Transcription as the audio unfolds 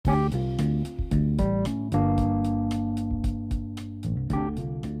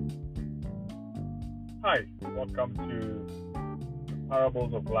Hi, welcome to the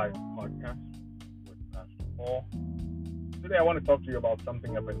Parables of Life podcast with Pastor Paul. Today I want to talk to you about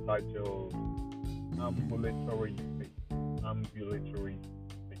something I've entitled Ambulatory Faith. Ambulatory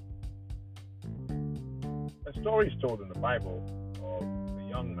Faith. A story is told in the Bible of a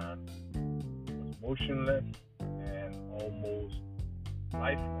young man who was motionless and almost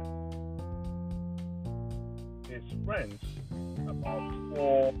lifeless. His friends, about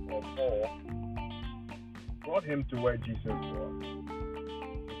four or more, brought him to where Jesus was,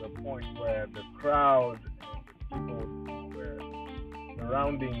 to the point where the crowd and the people who were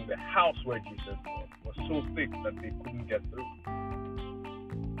surrounding the house where Jesus was so thick that they couldn't get through.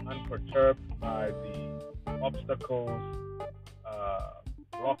 Unperturbed by the obstacles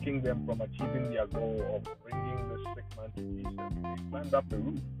blocking them from achieving their goal of bringing the sick man to Jesus, they climbed up the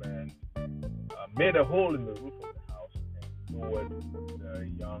roof and made a hole in the roof of the house and lowered the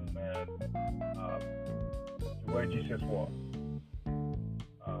young man to where Jesus was.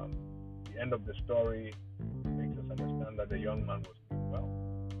 The end of the story makes us understand that the young man was doing well,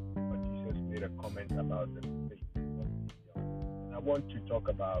 but Jesus made a comment about the faith of the young man. And I want to talk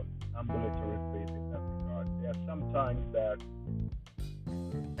about ambulatory faith in that regard. There are some times that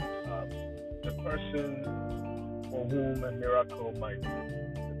the person for whom a miracle might be,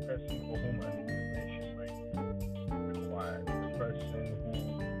 the person for whom an intervention might be required, the person who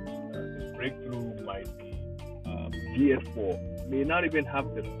the breakthrough might be geared for, may not even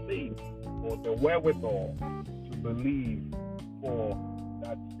have the faith or the wherewithal to believe for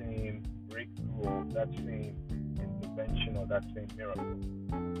that same breakthrough or that same intervention or that same miracle.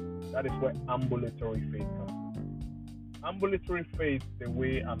 That is where ambulatory faith comes from. Ambulatory faith, the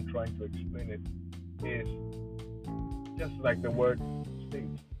way I'm trying to explain it, is just like the word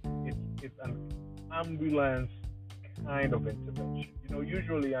states. It's an ambulance kind of intervention.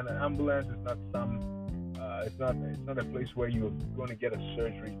 Usually an ambulance is not it's not a place where you're going to get a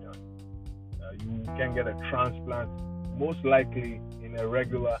surgery done. You can get a transplant, most likely in a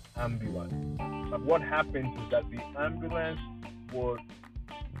regular ambulance. But what happens is that the ambulance would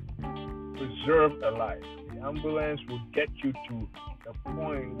preserve a life. The ambulance will get you to the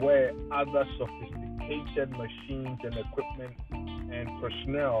point where other sophisticated machines and equipment and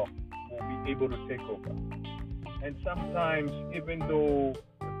personnel will be able to take over. And sometimes, even though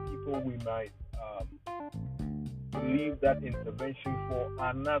the people we might believe that intervention for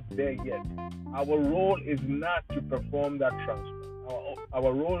are not there yet, our role is not to perform that transplant.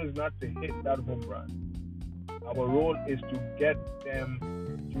 Our role is not to hit that home run. Our role is to get them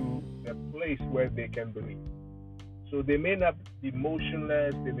to the place where they can believe. So they may not be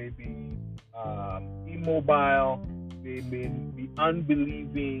motionless, they may be immobile, they may be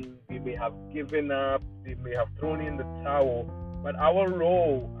unbelieving, they may have given up, they may have thrown in the towel. But our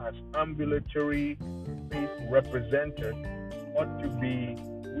role as ambulatory faith representatives ought to be,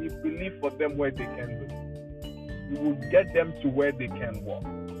 we believe for them where they can believe. We will get them to where they can walk.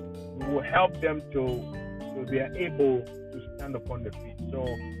 We will help them so they are able to stand upon their feet. So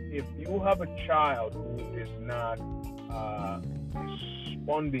if you have a child who is not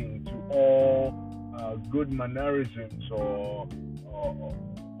responding to all good mannerisms or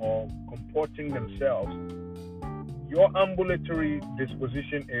comporting themselves, your ambulatory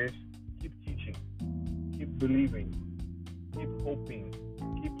disposition is keep teaching, keep believing, keep hoping,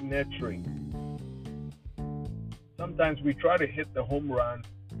 keep nurturing. Sometimes we try to hit the home run,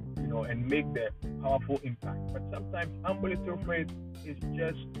 and make the powerful impact. But sometimes ambulatory faith is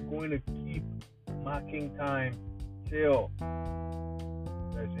just going to keep marking time till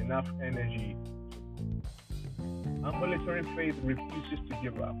there's enough energy. Ambulatory faith refuses to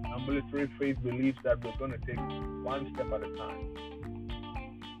give up. Ambulatory faith believes that we're going to take one step at a time.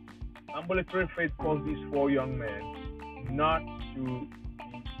 Ambulatory faith calls these four young men not to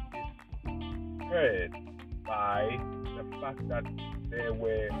be discouraged by the fact that there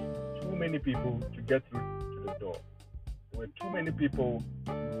were too many people to get through to the door. There were too many people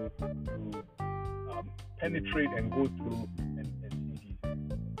to penetrate and go through and see Jesus.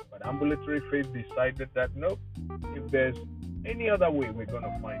 But ambulatory faith decided that no, if there's any other way, we're going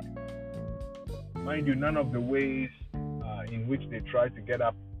to find it. Mind you, none of the ways in which they tried to get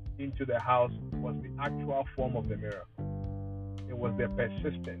up into the house was the actual form of the miracle. It was their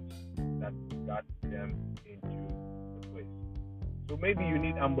persistence that got them into the place. So maybe you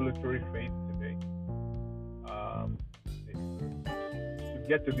need ambulatory faith today. To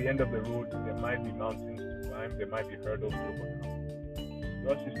get to the end of the road, there might be mountains to climb, there might be hurdles to overcome.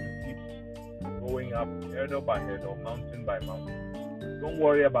 Yours is to keep going up hurdle by hurdle, mountain by mountain. Don't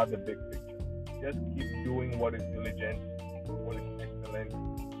worry about the big picture. Just keep doing what is diligent, what is excellent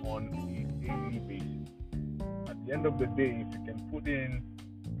on the daily basis. At the end of the day, if you can put in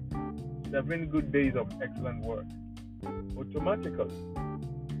 7 good days of excellent work, automatically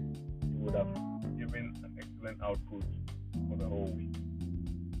you would have given an excellent output for the whole week.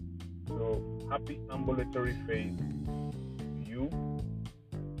 So happy ambulatory faith to you,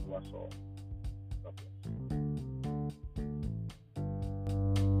 to us all.